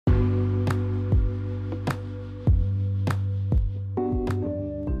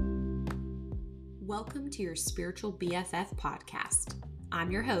Welcome to your Spiritual BFF podcast.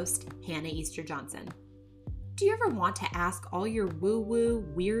 I'm your host, Hannah Easter Johnson. Do you ever want to ask all your woo-woo,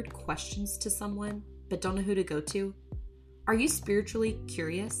 weird questions to someone, but don't know who to go to? Are you spiritually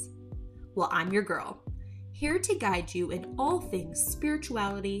curious? Well, I'm your girl, here to guide you in all things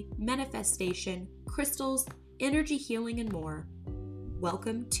spirituality, manifestation, crystals, energy healing, and more.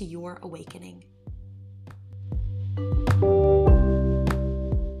 Welcome to your awakening.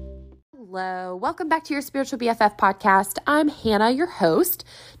 Hello, welcome back to your Spiritual BFF podcast. I'm Hannah, your host.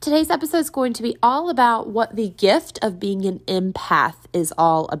 Today's episode is going to be all about what the gift of being an empath is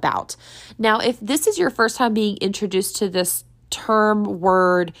all about. Now, if this is your first time being introduced to this term,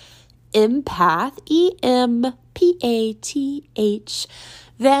 word, empath, E-M-P-A-T-H,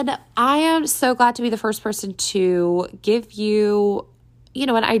 then I am so glad to be the first person to give you, an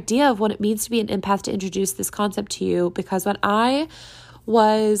idea of what it means to be an empath, to introduce this concept to you, because when I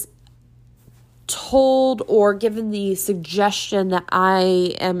was told or given the suggestion that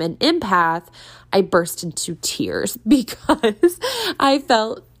I am an empath, I burst into tears because I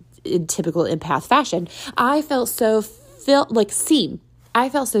felt, in typical empath fashion, I felt so seen. I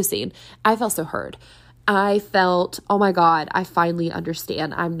felt so seen. I felt so heard. I felt, oh my God, I finally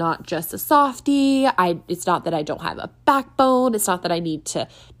understand. I'm not just a softie. It's not that I don't have a backbone. It's not that I need to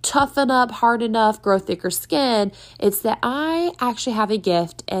toughen up hard enough, grow thicker skin. It's that I actually have a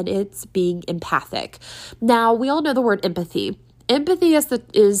gift, and it's being empathic. Now, we all know the word empathy. Empathy is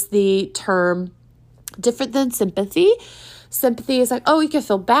the term different than sympathy. Sympathy is like, you can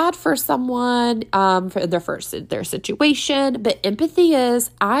feel bad for someone, for their situation. But empathy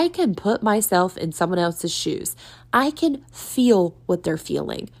is, I can put myself in someone else's shoes. I can feel what they're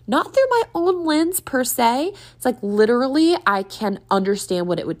feeling, not through my own lens per se. It's like literally, I can understand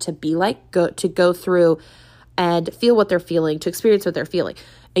what it would to be like, to go through and feel what they're feeling, to experience what they're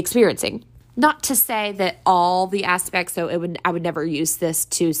experiencing. Not to say that all the aspects, I would never use this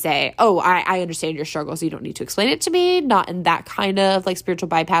to say, I understand your struggles, you don't need to explain it to me. Not in that kind of like spiritual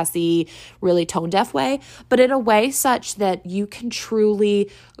bypassy, really tone deaf way, but in a way such that you can truly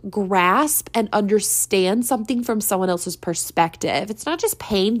grasp and understand something from someone else's perspective. It's not just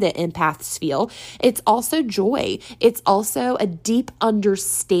pain that empaths feel. It's also joy. It's also a deep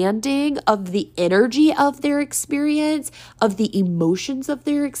understanding of the energy of their experience, of the emotions of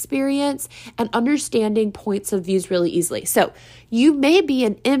their experience, and understanding points of views really easily. So you may be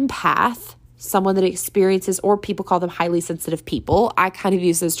an empath, someone that experiences, or people call them highly sensitive people. I kind of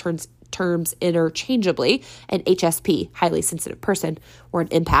use those terms interchangeably. An HSP, highly sensitive person, or an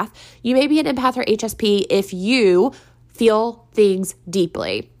empath. You may be an empath or HSP if you feel things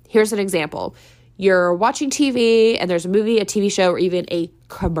deeply. Here's an example. You're watching TV and there's a movie, a TV show, or even a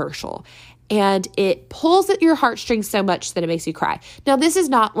commercial, and it pulls at your heartstrings so much that it makes you cry. Now, this is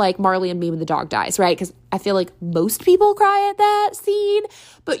not like Marley and Me when the dog dies, right? Because I feel like most people cry at that scene,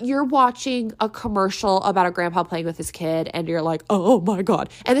 but you're watching a commercial about a grandpa playing with his kid, and you're like, oh my God.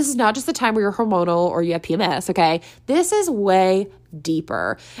 And this is not just the time where you're hormonal or you have PMS, okay? This is way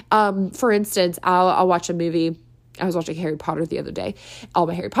deeper. For instance, I'll watch a movie. I was watching Harry Potter the other day. All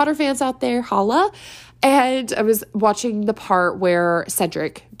my Harry Potter fans out there, holla. And I was watching the part where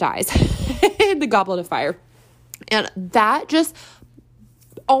Cedric dies in the Goblet of Fire. And that just,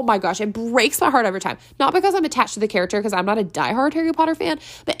 oh my gosh, it breaks my heart every time. Not because I'm attached to the character, because I'm not a diehard Harry Potter fan,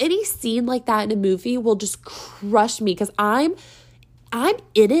 but any scene like that in a movie will just crush me because I'm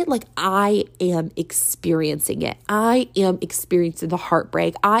in it, like I am experiencing it. I am experiencing the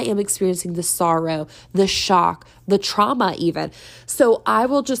heartbreak. I am experiencing the sorrow, the shock, the trauma even. So I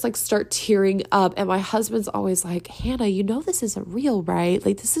will just like start tearing up. And my husband's always like, Hannah, this isn't real, right?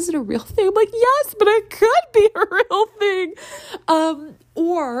 Like this isn't a real thing. I'm like, yes, but it could be a real thing.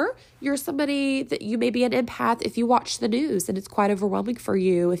 Or you're somebody that you may be an empath if you watch the news and it's quite overwhelming for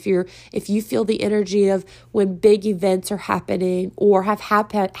you. If you feel the energy of when big events are happening or have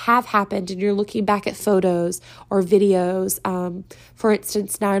happened, and you're looking back at photos or videos. For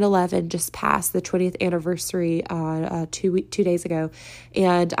instance, 9/11 just passed the 20th anniversary 2 days ago,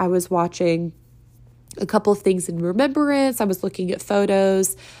 and I was watching a couple of things in remembrance. I was looking at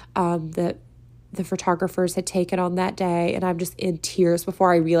photos that the photographers had taken on that day, and I'm just in tears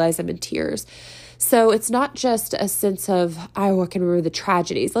before I realize I'm in tears. So it's not just a sense of, I can remember the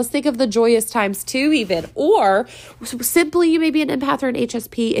tragedies. Let's think of the joyous times too, even. Or simply, you may be an empath or an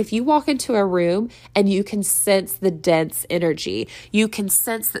HSP if you walk into a room and you can sense the dense energy. You can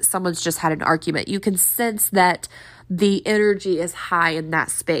sense that someone's just had an argument. You can sense that the energy is high in that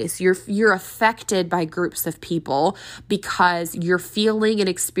space. You're affected by groups of people because you're feeling and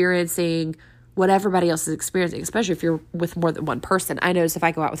experiencing what everybody else is experiencing, especially if you're with more than one person. I notice if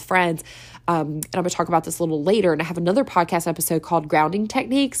I go out with friends, and I'm going to talk about this a little later, and I have another podcast episode called Grounding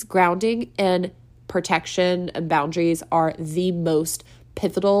Techniques. Grounding and protection and boundaries are the most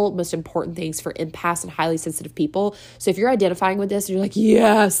pivotal, most important things for empaths and highly sensitive people. So if you're identifying with this and you're like,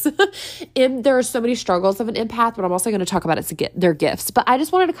 yes, and there are so many struggles of an empath, but I'm also going to talk about their gifts. But I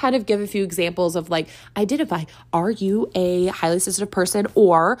just wanted to kind of give a few examples of like, identify, are you a highly sensitive person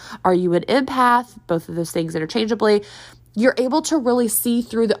or are you an empath? Both of those things interchangeably. You're able to really see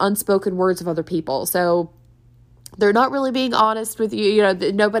through the unspoken words of other people. So they're not really being honest with you. You know,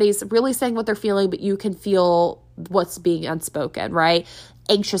 nobody's really saying what they're feeling, but you can feel what's being unspoken, right?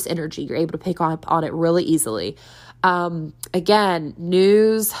 Anxious energy. You're able to pick up on it really easily. Again,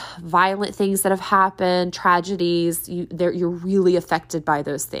 news, violent things that have happened, tragedies, you're really affected by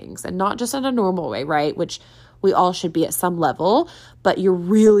those things, and not just in a normal way, right? Which we all should be at some level, but you're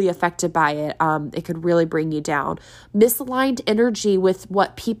really affected by it. It could really bring you down. Misaligned energy with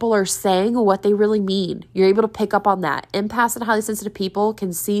what people are saying or what they really mean. You're able to pick up on that. Empaths and highly sensitive people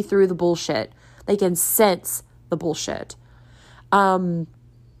can see through the bullshit. They can sense the bullshit.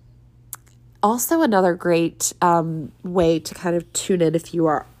 Also, another great way to kind of tune in if you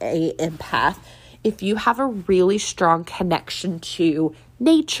are a empath, if you have a really strong connection to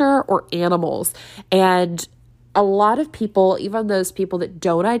nature or animals. And a lot of people, even those people that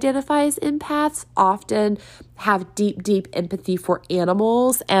don't identify as empaths, often have deep, deep empathy for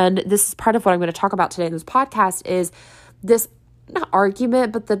animals. And this is part of what I'm going to talk about today in this podcast is this, not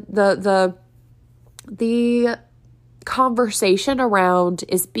argument, but the conversation around,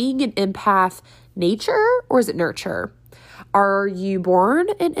 is being an empath nature or is it nurture? Are you born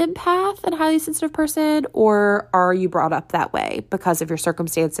an empath and highly sensitive person, or are you brought up that way because of your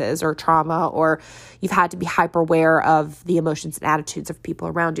circumstances or trauma, or you've had to be hyper aware of the emotions and attitudes of people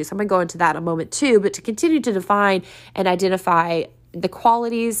around you? So I'm going to go into that in a moment too, but to continue to define and identify the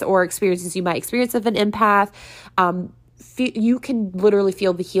qualities or experiences you might experience of an empath, you can literally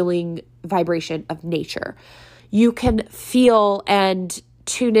feel the healing vibration of nature. You can feel and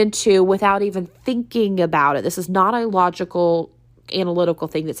tune into without even thinking about it. This is not a logical, analytical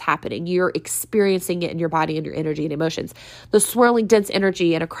thing that's happening. You're experiencing it in your body and your energy and emotions. The swirling, dense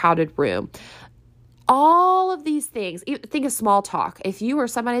energy in a crowded room. All of these things. Think of small talk. If you are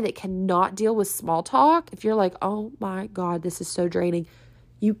somebody that cannot deal with small talk, if you're like, oh my God, this is so draining,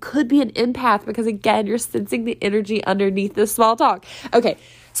 you could be an empath because, again, you're sensing the energy underneath the small talk. Okay,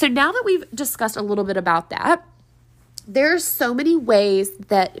 so now that we've discussed a little bit about that, there's so many ways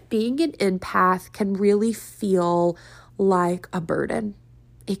that being an empath can really feel like a burden.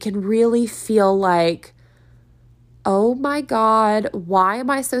 It can really feel like, oh my God, why am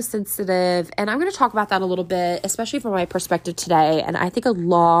I so sensitive? And I'm going to talk about that a little bit, especially from my perspective today. And I think a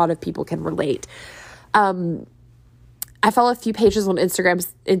lot of people can relate. I follow a few pages on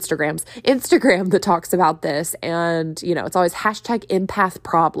Instagram that talks about this. And, you know, it's always hashtag empath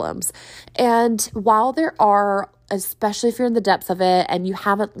problems. And while there are, especially if you're in the depths of it and you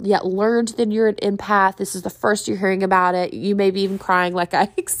haven't yet learned that you're an empath, this is the first you're hearing about it. You may be even crying like I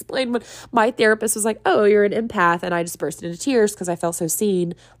explained when my therapist was like, oh, you're an empath. And I just burst into tears because I felt so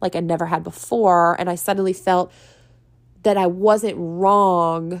seen like I never had before. And I suddenly felt that I wasn't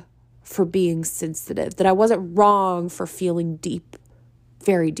wrong for being sensitive, that I wasn't wrong for feeling deep,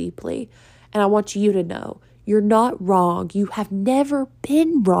 very deeply. And I want you to know, you're not wrong. You have never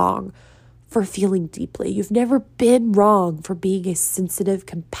been wrong for feeling deeply. You've never been wrong for being a sensitive,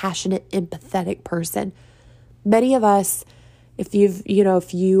 compassionate, empathetic person. Many of us, if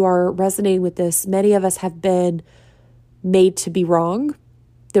you are resonating with this, many of us have been made to be wrong,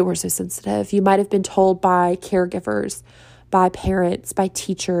 that we're so sensitive. You might have been told by caregivers, by parents, by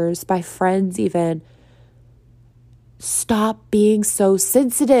teachers, by friends even, stop being so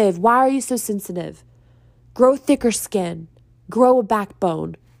sensitive. Why are you so sensitive? Grow thicker skin. Grow a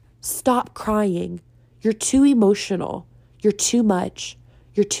backbone. Stop crying. You're too emotional. You're too much.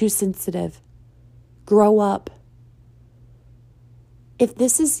 You're too sensitive. Grow up. If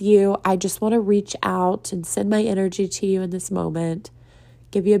this is you, I just want to reach out and send my energy to you in this moment.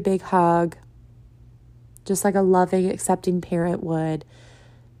 Give you a big hug, just like a loving, accepting parent would,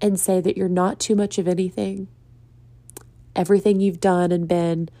 and say that you're not too much of anything. Everything you've done and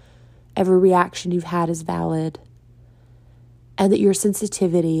been, every reaction you've had is valid, and that your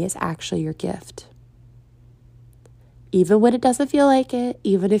sensitivity is actually your gift. Even when it doesn't feel like it,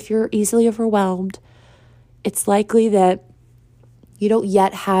 even if you're easily overwhelmed, it's likely that you don't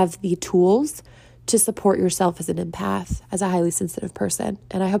yet have the tools to support yourself as an empath, as a highly sensitive person.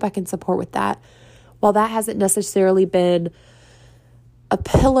 And I hope I can support with that. While that hasn't necessarily been a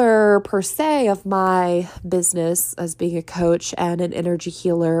pillar per se of my business as being a coach and an energy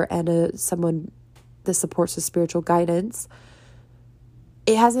healer and someone that supports with spiritual guidance.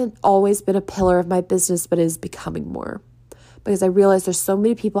 It hasn't always been a pillar of my business, but it is becoming more, because I realize there's so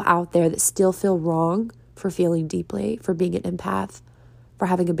many people out there that still feel wrong for feeling deeply, for being an empath, for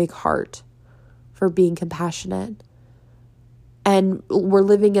having a big heart, for being compassionate. And we're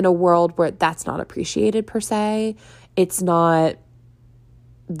living in a world where that's not appreciated per se. It's not,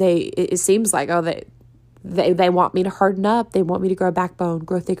 it seems like, they want me to harden up. They want me to grow a backbone,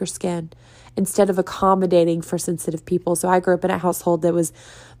 grow thicker skin, instead of accommodating for sensitive people. So I grew up in a household that was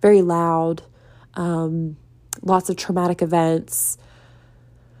very loud, lots of traumatic events,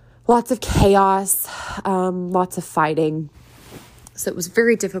 lots of chaos, lots of fighting. So it was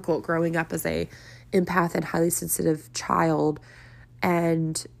very difficult growing up as a empath and highly sensitive child,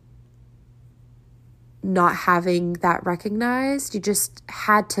 and not having that recognized. You just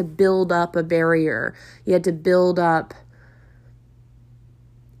had to build up a barrier. You had to build up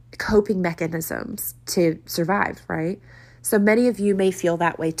coping mechanisms to survive, right? So many of you may feel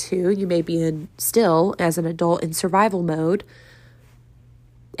that way too. You may be still as an adult in survival mode,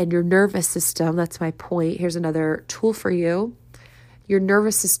 and your nervous system, that's my point. Here's another tool for you. Your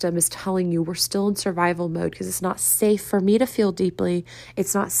nervous system is telling you we're still in survival mode because it's not safe for me to feel deeply.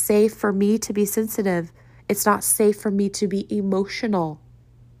 It's not safe for me to be sensitive. It's not safe for me to be emotional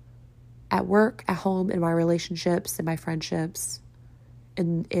at work, at home, in my relationships, in my friendships,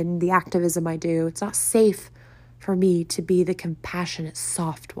 in the activism I do. It's not safe for me to be the compassionate,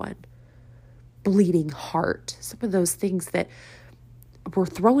 soft one, bleeding heart. Some of those things that were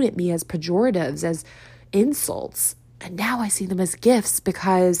thrown at me as pejoratives, as insults. And now I see them as gifts,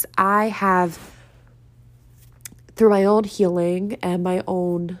 because I have, through my own healing and my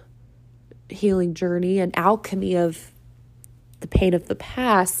own healing journey and alchemy of the pain of the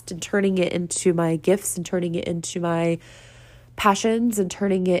past, and turning it into my gifts and turning it into my passions and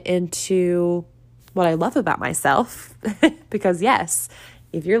turning it into what I love about myself. Because yes,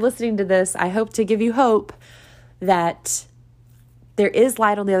 if you're listening to this, I hope to give you hope that there is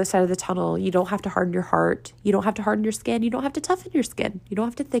light on the other side of the tunnel. You don't have to harden your heart. You don't have to harden your skin. You don't have to toughen your skin. You don't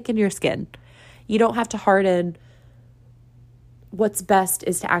have to thicken your skin. You don't have to harden. What's best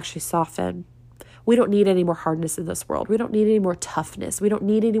is to actually soften. We don't need any more hardness in this world. We don't need any more toughness. We don't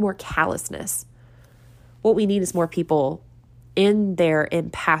need any more callousness. What we need is more people in their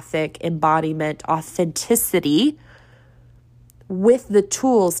empathic embodiment, authenticity, with the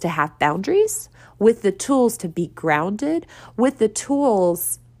tools to have boundaries, with the tools to be grounded, with the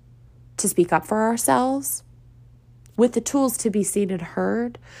tools to speak up for ourselves, with the tools to be seen and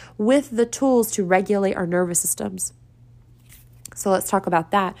heard, with the tools to regulate our nervous systems. So let's talk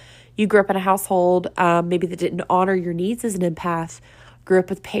about that. You grew up in a household maybe that didn't honor your needs as an empath, grew up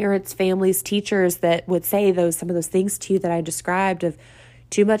with parents, families, teachers that would say some of those things to you that I described, of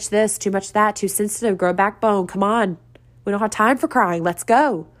too much this, too much that, too sensitive, grow a backbone, come on. We don't have time for crying. Let's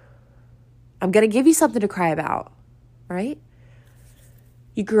go. I'm going to give you something to cry about, right?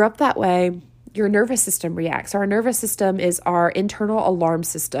 You grew up that way. Your nervous system reacts. Our nervous system is our internal alarm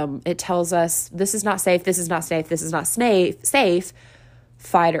system. It tells us this is not safe, this is not safe, this is not safe.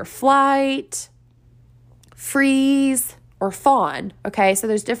 Fight or flight, freeze, or fawn. Okay, so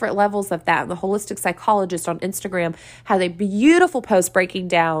there's different levels of that. And the Holistic Psychologist on Instagram has a beautiful post breaking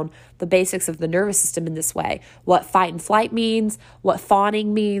down the basics of the nervous system in this way. What fight and flight means, what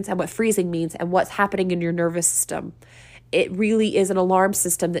fawning means, and what freezing means, and what's happening in your nervous system. It really is an alarm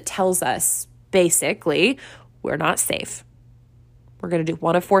system that tells us, basically, we're not safe. We're going to do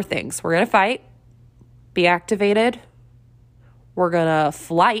one of four things. We're going to fight, be activated. We're going to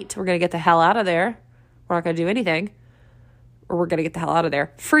flight. We're going to get the hell out of there. We're not going to do anything. Or we're going to get the hell out of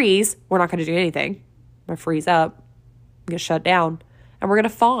there. Freeze. We're not going to do anything. I'm going to freeze up. I'm going to shut down. And we're going to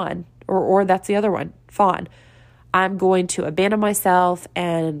fawn. Or that's the other one. Fawn. I'm going to abandon myself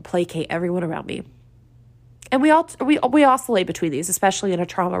and placate everyone around me. And we oscillate between these, especially in a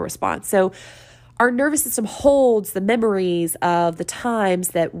trauma response. So our nervous system holds the memories of the times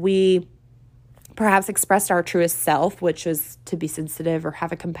that we perhaps expressed our truest self, which is to be sensitive or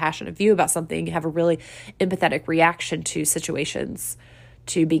have a compassionate view about something, have a really empathetic reaction to situations,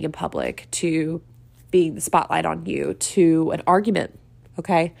 to being in public, to being the spotlight on you, to an argument,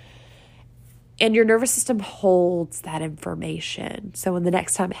 okay? And your nervous system holds that information. So when the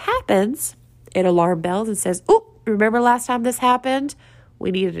next time it happens, it alarm bells and says, oh, remember last time this happened?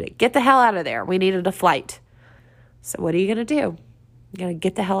 We needed to get the hell out of there. We needed a flight. So what are you going to do? You're going to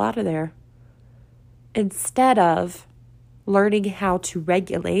get the hell out of there. Instead of learning how to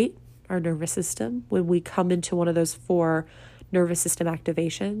regulate our nervous system when we come into one of those four nervous system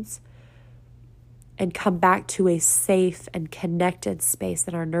activations and come back to a safe and connected space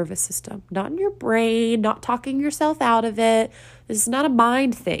in our nervous system. Not in your brain, not talking yourself out of it. This is not a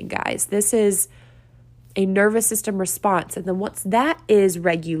mind thing, guys. This is a nervous system response. And then once that is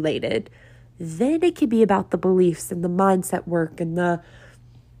regulated, then it can be about the beliefs and the mindset work and the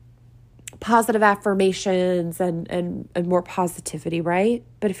positive affirmations and more positivity, right?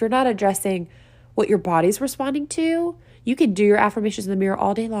 But if you're not addressing what your body's responding to, you can do your affirmations in the mirror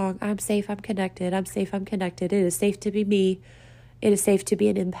all day long. I'm safe, I'm connected. I'm safe, I'm connected. It is safe to be me. It is safe to be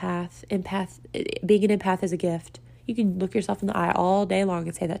an empath. Being an empath is a gift. You can look yourself in the eye all day long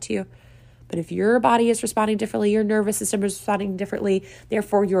and say that to you. But if your body is responding differently, your nervous system is responding differently,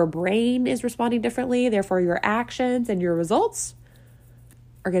 therefore your brain is responding differently, therefore your actions and your results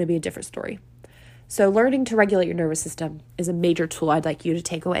are going to be a different story. So learning to regulate your nervous system is a major tool I'd like you to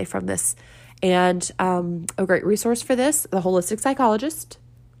take away from this. And a great resource for this, The Holistic Psychologist,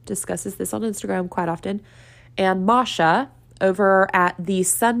 discusses this on Instagram quite often. And Masha over at the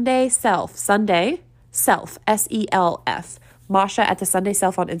Sunday Self, S-E-L-F, Masha at the Sunday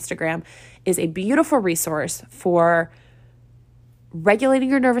Self on Instagram is a beautiful resource for regulating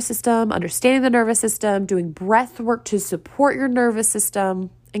your nervous system, understanding the nervous system, doing breath work to support your nervous system,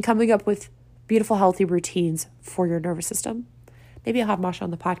 and coming up with beautiful, healthy routines for your nervous system. Maybe I'll have Masha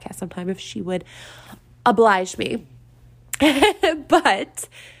on the podcast sometime if she would oblige me. But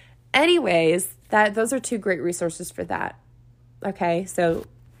anyways, those are two great resources for that. Okay, so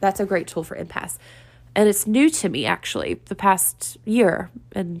that's a great tool for empaths. And it's new to me, actually. The past year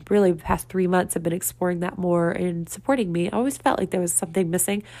and really the past 3 months, I've been exploring that more and supporting me. I always felt like there was something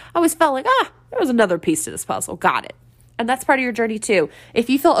missing. I always felt like, there was another piece to this puzzle. Got it. And that's part of your journey too. If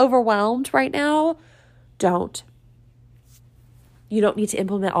you feel overwhelmed right now, don't. You don't need to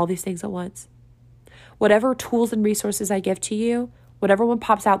implement all these things at once. Whatever tools and resources I give to you, whatever one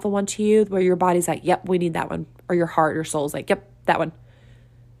pops out, the one to you where your body's like, yep, we need that one. Or your heart, your soul's like, yep, that one.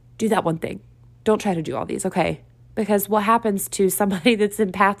 Do that one thing. Don't try to do all these, okay? Because what happens to somebody that's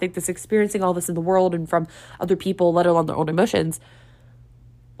empathic, that's experiencing all this in the world and from other people, let alone their own emotions,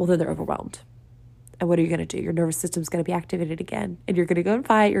 well, then they're overwhelmed. And what are you going to do? Your nervous system's going to be activated again. And you're going to go and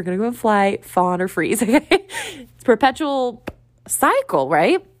fight. You're going to go and flight, fawn, or freeze, okay? It's perpetual cycle,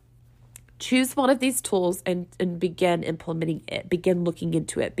 right? Choose one of these tools and begin implementing it. Begin looking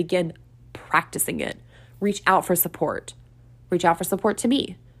into it. Begin practicing it. Reach out for support. Reach out for support to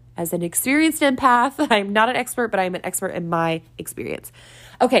me. As an experienced empath, I'm not an expert, but I'm an expert in my experience.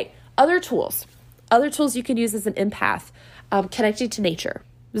 Okay, other tools. Other tools you can use as an empath. Connecting to nature.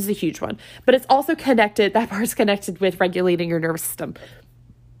 This is a huge one. But it's also connected, that part's connected with regulating your nervous system.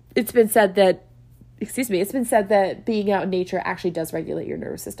 It's been said that being out in nature actually does regulate your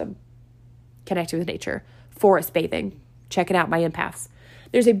nervous system. Connecting with nature. Forest bathing. Check it out, my empaths.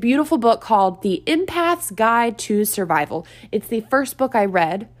 There's a beautiful book called The Empath's Guide to Survival. It's the first book I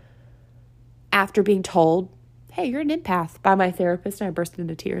read after being told, hey, you're an empath, by my therapist, and I burst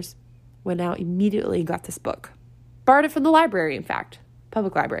into tears. Went out immediately and got this book. Borrowed it from the library, in fact.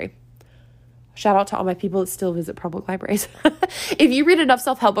 Public library. Shout out to all my people that still visit public libraries. If you read enough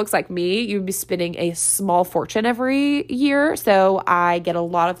self-help books like me, you'd be spending a small fortune every year. So I get a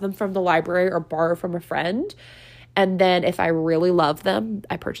lot of them from the library or borrow from a friend. And then if I really love them,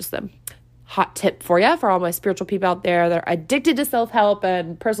 I purchase them. Hot tip for you, for all my spiritual people out there that are addicted to self-help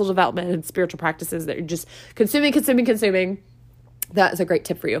and personal development and spiritual practices that are just consuming. That is a great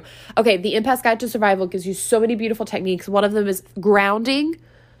tip for you. Okay, The Empath's Guide to Survival gives you so many beautiful techniques. One of them is grounding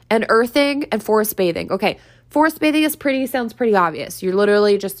and earthing and forest bathing. Okay, forest bathing sounds pretty obvious. You're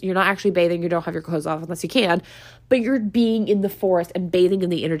literally you're not actually bathing. You don't have your clothes off unless you can, but you're being in the forest and bathing in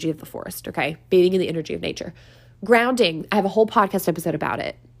the energy of the forest, okay? Bathing in the energy of nature. Grounding, I have a whole podcast episode about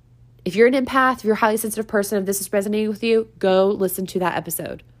it. If you're an empath, if you're a highly sensitive person, if this is resonating with you, go listen to that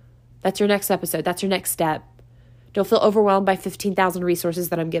episode. That's your next episode. That's your next step. Don't feel overwhelmed by 15,000 resources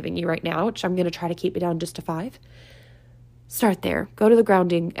that I'm giving you right now, which I'm going to try to keep it down just to 5. Start there. Go to the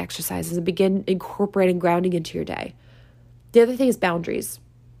grounding exercises and begin incorporating grounding into your day. The other thing is boundaries.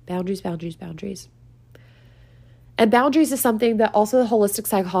 Boundaries. And boundaries is something that also the holistic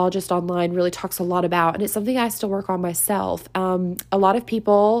psychologist online really talks a lot about. And it's something I still work on myself. A lot of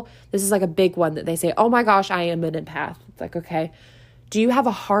people, this is like a big one that they say, oh my gosh, I am an empath. It's like, okay, do you have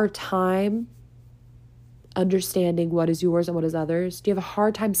a hard time understanding what is yours and what is others? Do you have a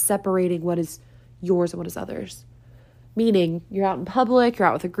hard time separating what is yours and what is others? Meaning you're out in public, you're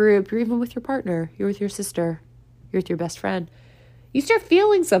out with a group, you're even with your partner, you're with your sister, you're with your best friend. You start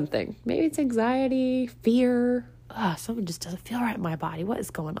feeling something. Maybe it's anxiety, fear. Something just doesn't feel right in my body. What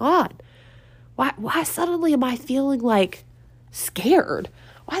is going on? Why suddenly am I feeling like scared?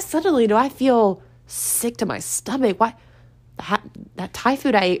 Why suddenly do I feel sick to my stomach? Why that Thai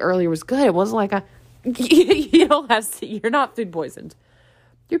food I ate earlier was good. It wasn't like you're not food poisoned.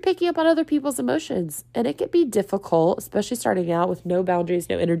 You're picking up on other people's emotions, and it can be difficult, especially starting out with no boundaries,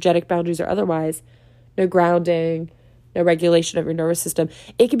 no energetic boundaries or otherwise, no grounding, no regulation of your nervous system.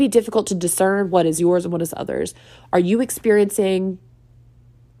 It can be difficult to discern what is yours and what is others. Are you experiencing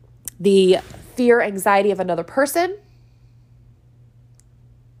the fear, anxiety of another person,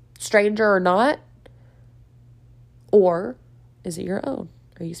 stranger or not? Or is it your own?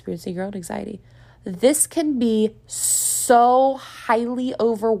 Are you experiencing your own anxiety? This can be so highly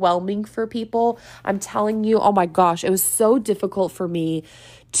overwhelming for people. I'm telling you, oh my gosh, it was so difficult for me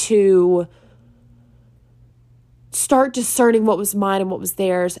to start discerning what was mine and what was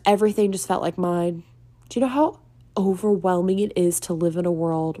theirs. Everything just felt like mine. Do you know how overwhelming it is to live in a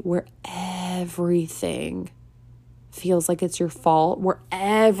world where everything feels like it's your fault, where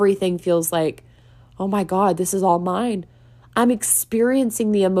everything feels like, oh my God, this is all mine? I'm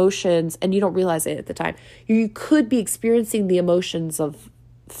experiencing the emotions, and you don't realize it at the time. You could be experiencing the emotions of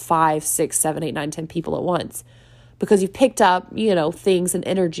 5, 6, 7, 8, 9, 10 people at once because you've picked up, things and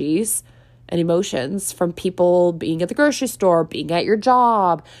energies and emotions from people being at the grocery store, being at your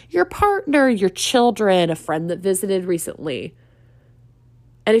job, your partner, your children, a friend that visited recently.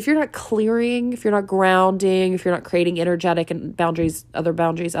 And if you're not clearing, if you're not grounding, if you're not creating energetic and other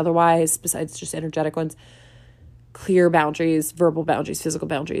boundaries otherwise, besides just energetic ones, clear boundaries, verbal boundaries, physical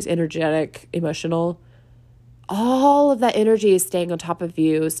boundaries, energetic, emotional, all of that energy is staying on top of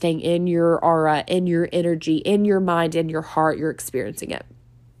you, staying in your aura, in your energy, in your mind, in your heart. You're experiencing it.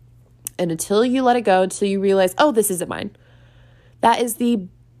 And until you let it go, until you realize, oh, this isn't mine. That is the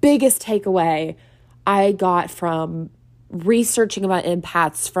biggest takeaway I got from researching about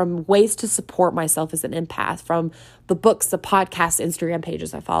empaths, from ways to support myself as an empath, from the books, the podcasts, Instagram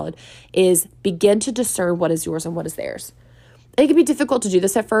pages I followed, is begin to discern what is yours and what is theirs. It can be difficult to do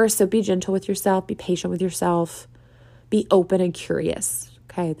this at first, so be gentle with yourself, be patient with yourself, be open and curious.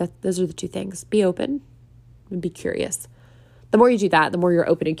 Okay, those are the two things. Be open and be curious. The more you do that, the more you're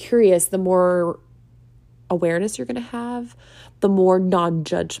open and curious, the more awareness you're going to have, the more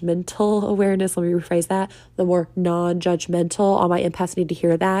non-judgmental awareness. Let me rephrase that. The more non-judgmental, all my empaths need to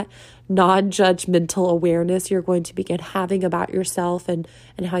hear that, non-judgmental awareness you're going to begin having about yourself and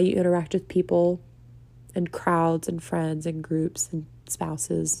how you interact with people and crowds and friends and groups and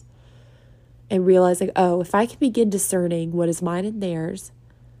spouses. And realizing, oh, if I can begin discerning what is mine and theirs,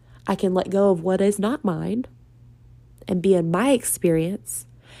 I can let go of what is not mine and be in my experience.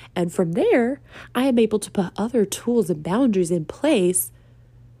 And from there, I am able to put other tools and boundaries in place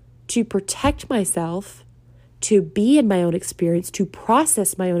to protect myself, to be in my own experience, to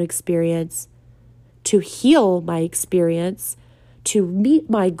process my own experience, to heal my experience, to meet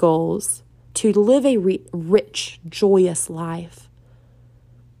my goals, to live a rich, joyous life.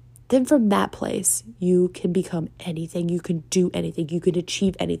 Then from that place, you can become anything. You can do anything. You can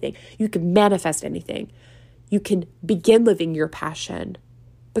achieve anything. You can manifest anything. You can begin living your passion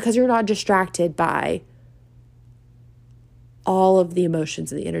because you're not distracted by all of the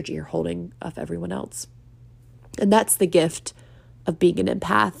emotions and the energy you're holding of everyone else. And that's the gift of being an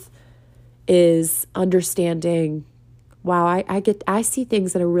empath, is understanding, wow, I see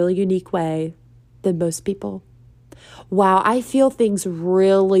things in a really unique way than most people. Wow, I feel things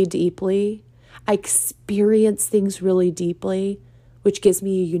really deeply. I experience things really deeply, which gives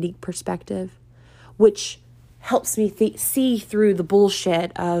me a unique perspective, which helps me see through the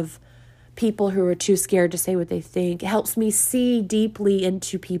bullshit of people who are too scared to say what they think. It helps me see deeply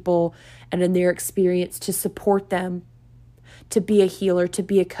into people and in their experience to support them, to be a healer, to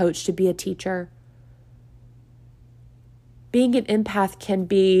be a coach, to be a teacher. Being an empath can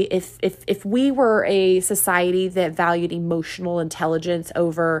be, if we were a society that valued emotional intelligence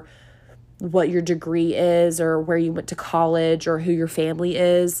over what your degree is or where you went to college or who your family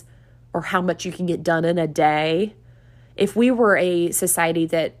is or how much you can get done in a day, if we were a society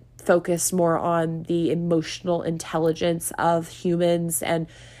that focused more on the emotional intelligence of humans and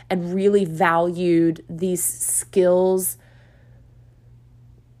really valued these skills,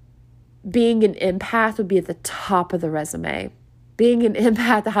 being an empath would be at the top of the resume. Being an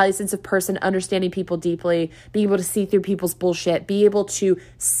empath, a highly sensitive person, understanding people deeply, being able to see through people's bullshit, be able to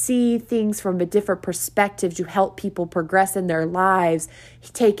see things from a different perspective to help people progress in their lives,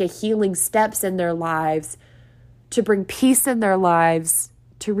 take a healing steps in their lives, to bring peace in their lives,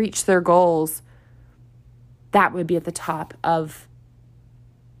 to reach their goals. That would be at the top of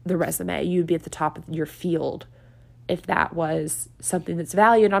the resume. You'd be at the top of your field if that was something that's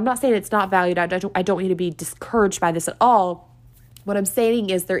valued. I'm not saying it's not valued. I don't want you to be discouraged by this at all. What I'm saying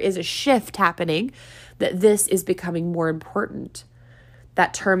is there is a shift happening, that this is becoming more important.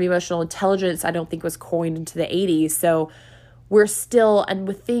 That term emotional intelligence, I don't think was coined into the 80s. So we're still, and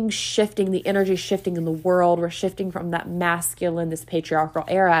with things shifting, the energy shifting in the world, we're shifting from that masculine, this patriarchal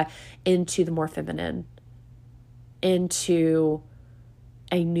era into the more feminine, into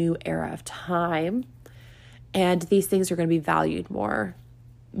a new era of time. And these things are going to be valued more.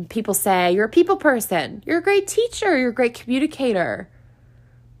 People say, you're a people person, you're a great teacher, you're a great communicator.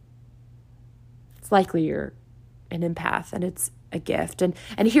 It's likely you're an empath, and it's a gift. And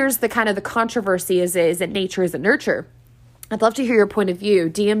here's the kind of the controversy is it nature, is it nurture? I'd love to hear your point of view.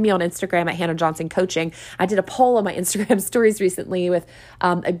 DM me on Instagram at Hannah Johnson Coaching. I did a poll on my Instagram stories recently with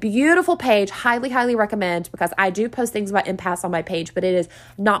a beautiful page. Highly, highly recommend, because I do post things about empaths on my page, but it is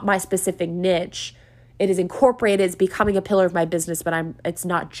not my specific niche. It is incorporated. It's becoming a pillar of my business, but it's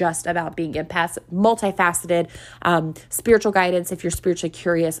not just about being empaths. Multifaceted, spiritual guidance. If you're spiritually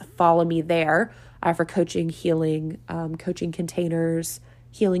curious, follow me there. I offer coaching, healing, coaching containers,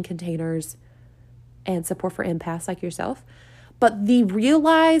 healing containers, and support for empaths like yourself. But the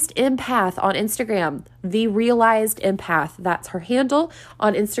Realized Empath on Instagram, the Realized Empath, that's her handle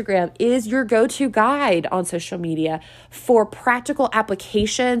on Instagram, is your go-to guide on social media for practical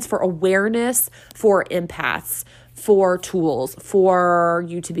applications, for awareness, for empaths, for tools, for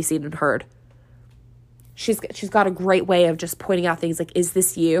you to be seen and heard. She's got a great way of just pointing out things like, is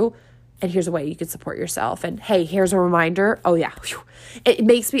this you? And here's a way you can support yourself. And hey, here's a reminder. Oh yeah. It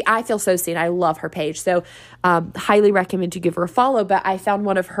makes me, I feel so seen. I love her page. So highly recommend you give her a follow. But I found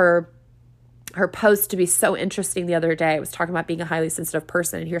one of her posts to be so interesting the other day. I was talking about being a highly sensitive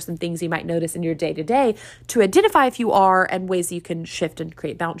person. And here's some things you might notice in your day-to-day to identify if you are, and ways you can shift and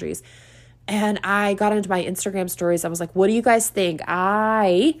create boundaries. And I got into my Instagram stories. I was like, what do you guys think?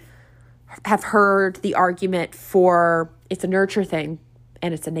 I have heard the argument for it's a nurture thing.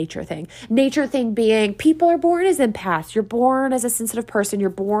 And it's a nature thing. Nature thing being people are born as empaths. You're born as a sensitive person.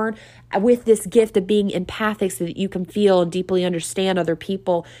 You're born with this gift of being empathic so that you can feel and deeply understand other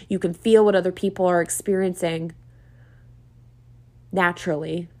people. You can feel what other people are experiencing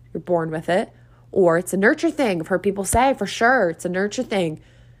naturally. You're born with it. Or it's a nurture thing. I've heard people say, for sure, it's a nurture thing.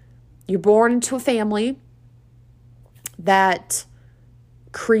 You're born into a family that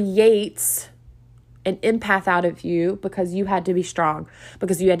creates an empath out of you because you had to be strong,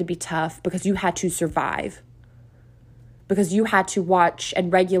 because you had to be tough, because you had to survive, because you had to watch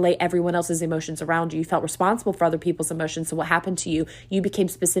and regulate everyone else's emotions around you. You felt responsible for other people's emotions. So what happened to you? You became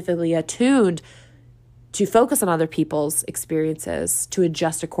specifically attuned to focus on other people's experiences, to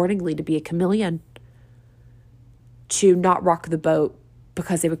adjust accordingly, to be a chameleon, to not rock the boat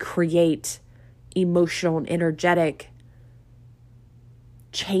because it would create emotional and energetic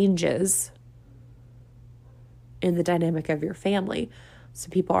changes in the dynamic of your family. So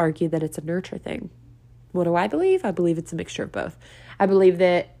people argue that it's a nurture thing. What do I believe? I believe it's a mixture of both. I believe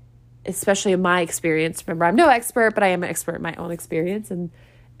that, especially in my experience, remember, I'm no expert, but I am an expert in my own experience, and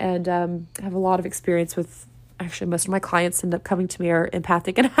I have a lot of experience with, actually, most of my clients end up coming to me are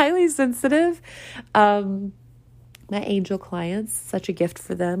empathic and highly sensitive. My angel clients, such a gift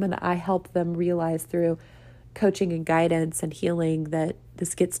for them, and I help them realize through coaching and guidance and healing that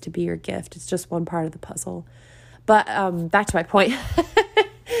this gets to be your gift. It's just one part of the puzzle. But back to my point.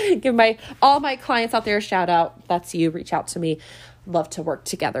 Give all my clients out there a shout out. That's you. Reach out to me. Love to work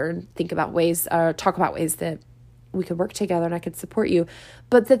together and think about ways, talk about ways that we could work together and I could support you.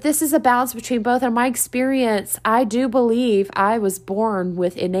 But that this is a balance between both. In my experience, I do believe I was born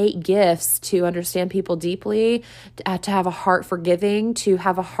with innate gifts to understand people deeply, to have a heart for giving, to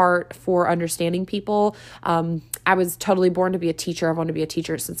have a heart for understanding people. I was totally born to be a teacher. I've wanted to be a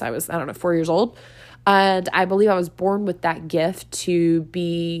teacher since I was, 4 years old. And I believe I was born with that gift to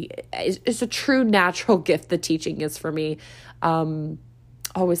be, it's a true natural gift. The teaching is for me,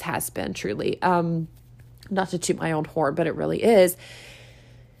 always has been truly, not to toot my own horn, but it really is.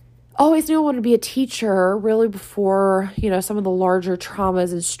 Always knew I wanted to be a teacher really before, some of the larger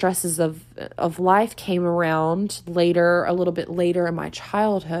traumas and stresses of life came around later, a little bit later in my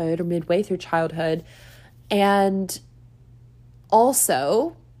childhood or midway through childhood. And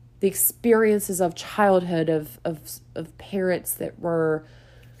also the experiences of childhood of parents that were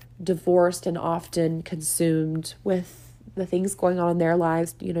divorced and often consumed with the things going on in their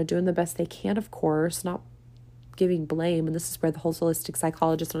lives, doing the best they can, of course, not giving blame. And this is where the whole holistic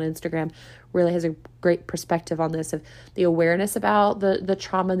psychologist on Instagram really has a great perspective on this, of the awareness about the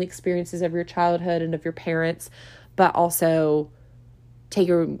trauma and the experiences of your childhood and of your parents, but also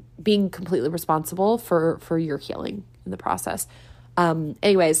being completely responsible for your healing in the process.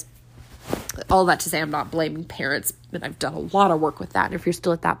 Anyways, All that to say, I'm not blaming parents, and I've done a lot of work with that. And if you're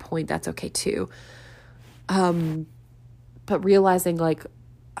still at that point, that's okay too. But realizing like,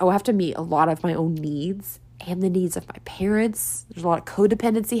 I have to meet a lot of my own needs and the needs of my parents. There's a lot of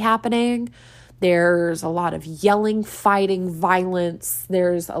codependency happening. There's a lot of yelling, fighting, violence.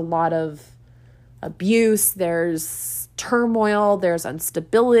 There's a lot of abuse. There's turmoil. There's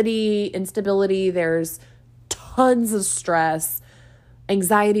instability. There's tons of stress.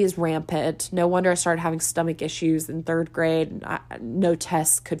 Anxiety is rampant. No wonder I started having stomach issues in 3rd grade. No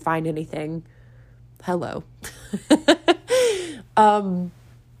tests could find anything. Hello.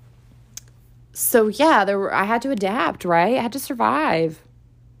 So yeah, I had to adapt, right? I had to survive.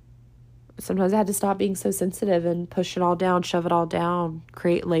 Sometimes I had to stop being so sensitive and push it all down, shove it all down,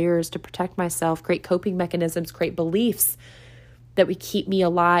 create layers to protect myself, create coping mechanisms, create beliefs that would keep me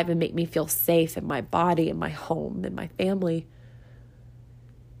alive and make me feel safe in my body, in my home, in my family.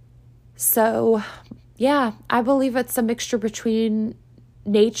 So yeah, I believe it's a mixture between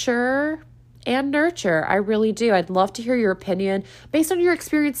nature and nurture. I really do. I'd love to hear your opinion based on your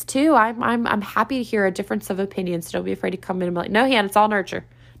experience too. I'm happy to hear a difference of opinions. So don't be afraid to come in and be like, no, Hannah, it's all nurture.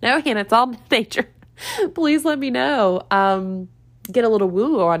 No, Hannah, it's all nature. Please let me know. Get a little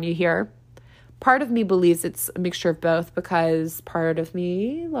woo on you here. Part of me believes it's a mixture of both because part of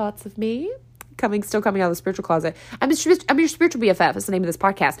me, lots of me, still coming out of the spiritual closet. I'm your spiritual BFF. That's the name of this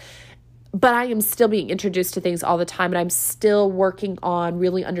podcast. But I am still being introduced to things all the time, and I'm still working on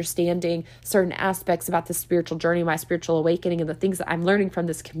really understanding certain aspects about the spiritual journey, my spiritual awakening, and the things that I'm learning from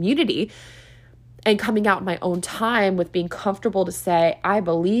this community, and coming out in my own time with being comfortable to say, I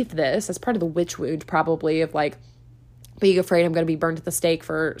believe this. That's part of the witch wound, probably, of like being afraid I'm going to be burned at the stake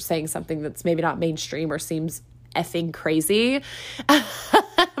for saying something that's maybe not mainstream or seems effing crazy.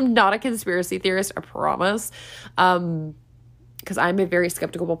 I'm not a conspiracy theorist, I promise. Because I'm a very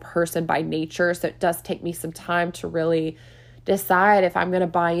skeptical person by nature. So it does take me some time to really decide if I'm going to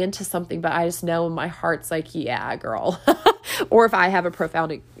buy into something. But I just know in my heart's like, yeah, girl. Or if I have a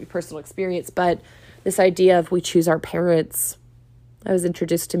profound personal experience. But this idea of we choose our parents, that was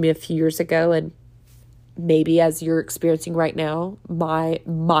introduced to me a few years ago. And maybe as you're experiencing right now, my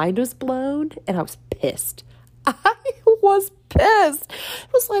mind was blown and I was pissed. I was pissed.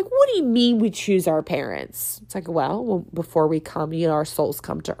 It was like, what do you mean we choose our parents? It's like, well, before we come, our souls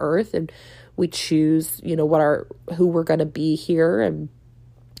come to earth and we choose, who we're going to be here. And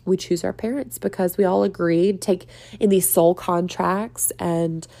we choose our parents because we all agreed, take in these soul contracts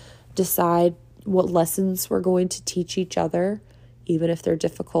and decide what lessons we're going to teach each other, even if they're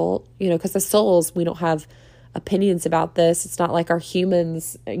difficult, because as souls, we don't have opinions about this. It's not like our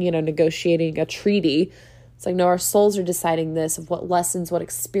humans, negotiating a treaty. It's like, no, our souls are deciding this of what lessons, what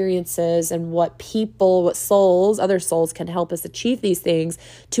experiences, and what people, what souls, other souls can help us achieve these things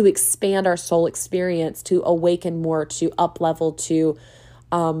to expand our soul experience, to awaken more, to up-level, to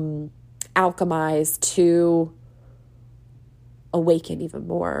alchemize, to awaken even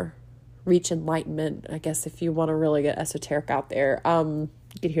more, reach enlightenment, I guess, if you want to really get esoteric out there. You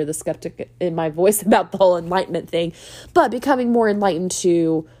can hear the skeptic in my voice about the whole enlightenment thing, but becoming more enlightened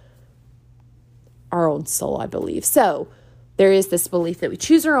to our own soul, I believe. So there is this belief that we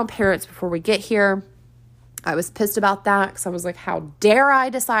choose our own parents before we get here. I was pissed about that because I was like, how dare I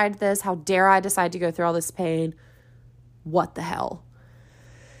decide this? How dare I decide to go through all this pain? What the hell?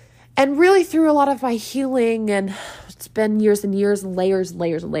 And really through a lot of my healing, and it's been years and years and layers and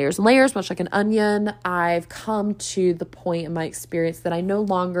layers and layers and layers, much like an onion, I've come to the point in my experience that I no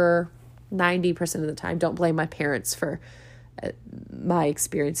longer, 90% of the time, don't blame my parents for my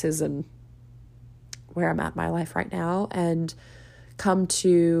experiences and where I'm at in my life right now, and come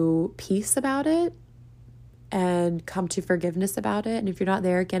to peace about it and come to forgiveness about it. And if you're not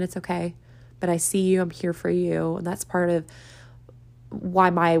there, again, it's okay. But I see you, I'm here for you. And that's part of why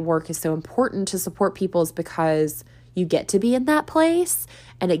my work is so important to support people, is because you get to be in that place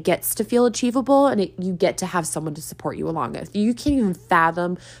and it gets to feel achievable, and you get to have someone to support you along with. You can't even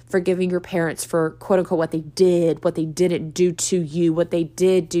fathom forgiving your parents for quote unquote what they did, what they didn't do to you, what they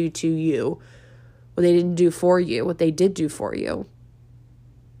did do to you, what they didn't do for you, what they did do for you.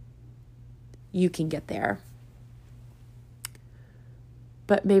 You can get there.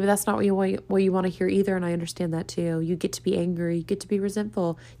 But maybe that's not what you want to hear either, and I understand that too. You get to be angry, you get to be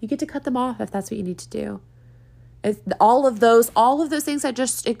resentful, you get to cut them off if that's what you need to do. All of those things I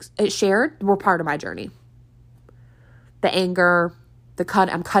just shared were part of my journey. The anger,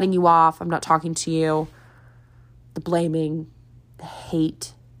 I'm cutting you off, I'm not talking to you, the blaming, the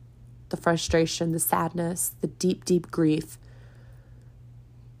hate, the frustration, the sadness, the deep, deep grief,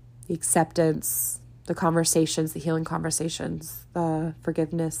 the acceptance, the conversations, the healing conversations, the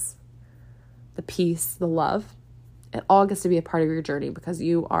forgiveness, the peace, the love. It all gets to be a part of your journey because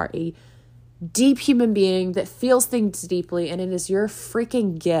you are a deep human being that feels things deeply, and it is your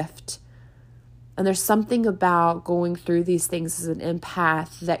freaking gift. And there's something about going through these things as an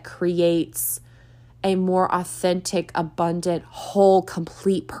empath that creates a more authentic, abundant, whole,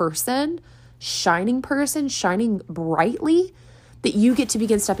 complete person, shining brightly, that you get to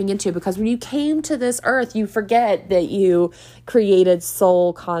begin stepping into. Because when you came to this earth, you forget that you created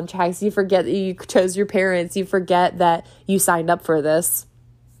soul contracts. You forget that you chose your parents. You forget that you signed up for this.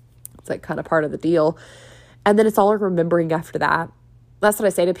 It's like kind of part of the deal. And then it's all remembering after that. That's what I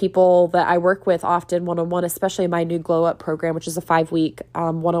say to people that I work with often one-on-one, especially in my new Glow Up program, which is a 5-week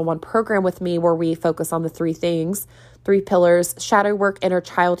one-on-one program with me where we focus on the 3 things, 3 pillars: shadow work, inner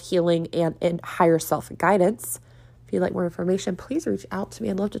child healing, and higher self guidance. If you'd like more information, please reach out to me.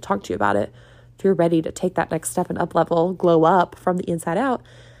 I'd love to talk to you about it if you're ready to take that next step and up-level, glow up from the inside out.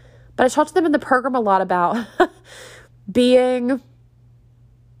 But I talk to them in the program a lot about being...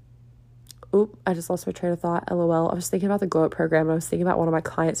 Oop, I just lost my train of thought. LOL. I was thinking about the Glow Up program. I was thinking about one of my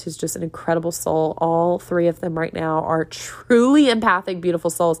clients who's just an incredible soul. All 3 of them right now are truly empathic, beautiful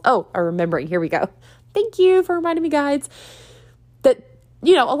souls. Oh, I'm remembering. Here we go. Thank you for reminding me, guides, that,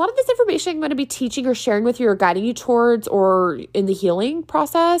 you know, a lot of this information I'm going to be teaching or sharing with you or guiding you towards, or in the healing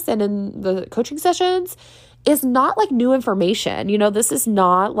process and in the coaching sessions, is not like new information. You know, this is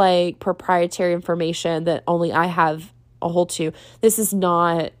not like proprietary information that only I have a hold to. This is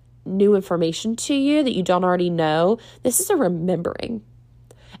not new information to you that you don't already know. This is a remembering.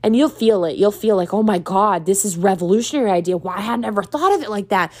 And you'll feel it. You'll feel like, oh my God, this is revolutionary idea. Why I had never thought of it like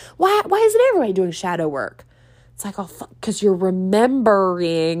that? Why isn't everybody doing shadow work? It's like, oh, because you're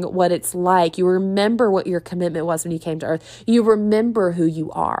remembering what it's like. You remember what your commitment was when you came to earth. You remember who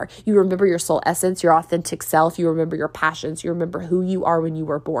you are. You remember your soul essence, your authentic self. You remember your passions. You remember who you are when you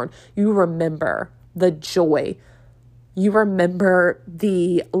were born. You remember the joy. You remember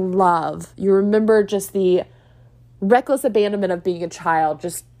the love. You remember just the reckless abandonment of being a child,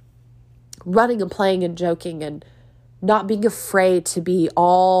 just running and playing and joking and not being afraid to be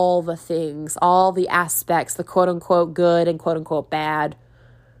all the things, all the aspects, the quote unquote good and quote unquote bad.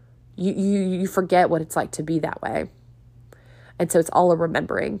 You forget what it's like to be that way. And so it's all a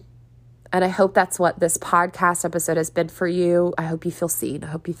remembering. And I hope that's what this podcast episode has been for you. I hope you feel seen. I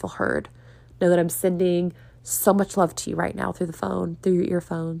hope you feel heard. Know that I'm sending so much love to you right now through the phone, through your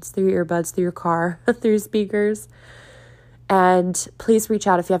earphones, through your earbuds, through your car, through your speakers. And please reach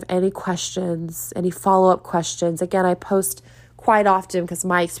out if you have any questions, any follow-up questions. Again, I post quite often because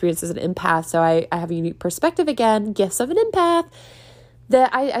my experience as an empath, so I have a unique perspective again, gifts of an empath,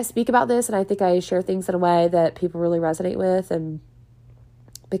 that I speak about this, and I think I share things in a way that people really resonate with, and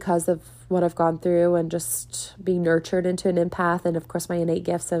because of what I've gone through and just being nurtured into an empath, and of course my innate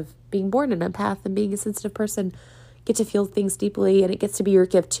gifts of being born an empath and being a sensitive person, get to feel things deeply, and it gets to be your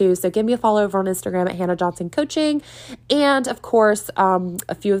gift too. So give me a follow over on Instagram at Hannah Johnson Coaching. And of course,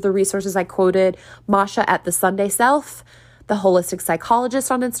 a few of the resources I quoted, Masha at The Sunday Self, The Holistic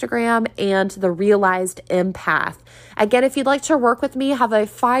Psychologist on Instagram, and The Realized Empath. Again, if you'd like to work with me, I have a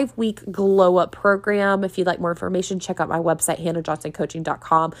 5-week glow up program. If you'd like more information, check out my website,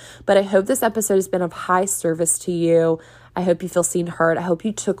 hannahjohnsoncoaching.com. But I hope this episode has been of high service to you. I hope you feel seen, heard. I hope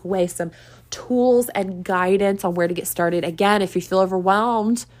you took away some tools and guidance on where to get started. Again, if you feel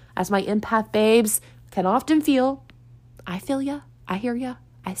overwhelmed, as my empath babes can often feel, I feel ya, I hear ya,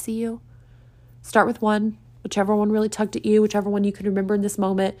 I see you. Start with one, whichever one really tugged at you, whichever one you can remember in this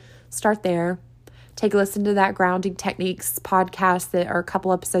moment. Start there. Take a listen to that Grounding Techniques podcast that are a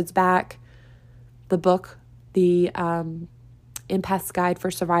couple episodes back. The book, the Empath's Guide for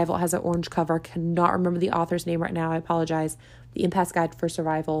Survival, has an orange cover. I cannot remember the author's name right now. I apologize. The Empath's Guide for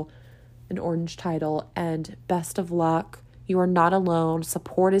Survival, an orange title. And best of luck. You are not alone.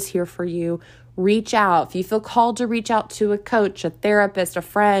 Support is here for you. Reach out. If you feel called to reach out to a coach, a therapist, a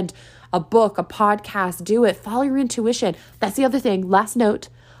friend, a book, a podcast, do it. Follow your intuition. That's the other thing. Last note,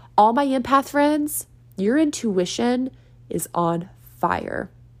 all my empath friends, your intuition is on fire.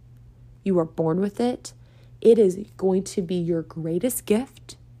 You are born with it. It is going to be your greatest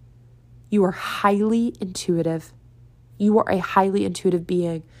gift. You are highly intuitive. You are a highly intuitive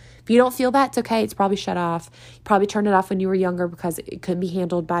being. If you don't feel that, it's okay. It's probably shut off. You probably turned it off when you were younger because it couldn't be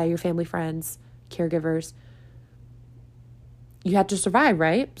handled by your family, friends, caregivers. You had to survive,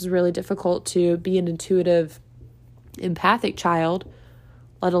 right? It was really difficult to be an intuitive, empathic child,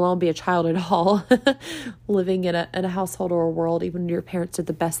 let alone be a child at all, living in a household or a world, even when your parents did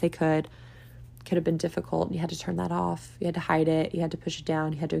the best they could have been difficult, and you had to turn that off. You had to hide it. You had to push it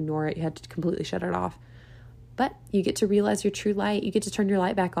down. You had to ignore it. You had to completely shut it off. But you get to realize your true light. You get to turn your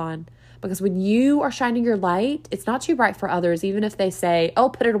light back on. Because when you are shining your light, it's not too bright for others, even if they say, oh,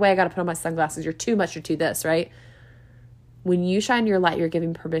 put it away, I got to put on my sunglasses. You're too much, you're too this, right? When you shine your light, you're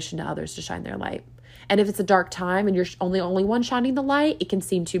giving permission to others to shine their light. And if it's a dark time and you're only one shining the light, it can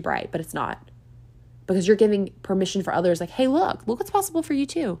seem too bright, but it's not. Because you're giving permission for others, like, hey, look what's possible for you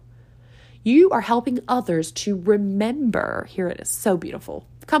too. You are helping others to remember. Here it is. So beautiful.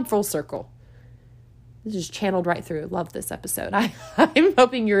 Come full circle. This is channeled right through. Love this episode. I'm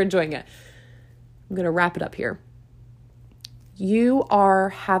hoping you're enjoying it. I'm going to wrap it up here. You are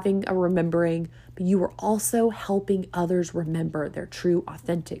having a remembering, but you are also helping others remember their true,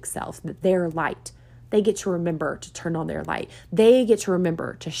 authentic self, that their light. They get to remember to turn on their light. They get to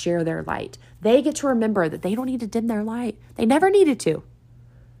remember to share their light. They get to remember that they don't need to dim their light. They never needed to.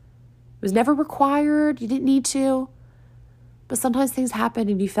 It was never required. You didn't need to. But sometimes things happen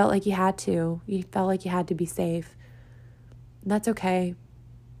and you felt like you had to. You felt like you had to be safe. And that's okay.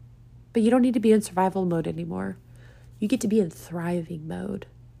 But you don't need to be in survival mode anymore. You get to be in thriving mode.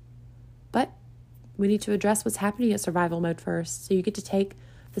 But we need to address what's happening in survival mode first. So you get to take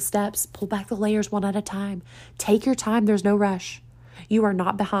the steps, pull back the layers one at a time. Take your time. There's no rush. You are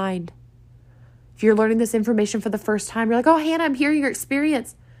not behind. If you're learning this information for the first time, you're like, oh, Hannah, I'm hearing your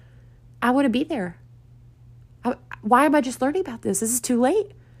experience. I want to be there. Why am I just learning about this? This is too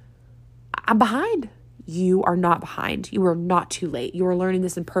late. I'm behind. You are not behind. You are not too late. You are learning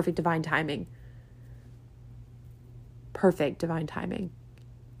this in perfect divine timing. Perfect divine timing.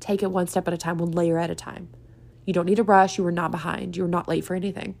 Take it one step at a time, one layer at a time. You don't need to rush. You are not behind. You are not late for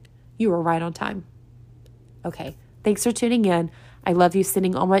anything. You are right on time. Okay. Thanks for tuning in. I love you.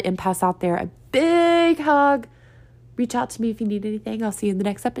 Sending all my empaths out there a big hug. Reach out to me if you need anything. I'll see you in the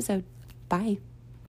next episode. Bye.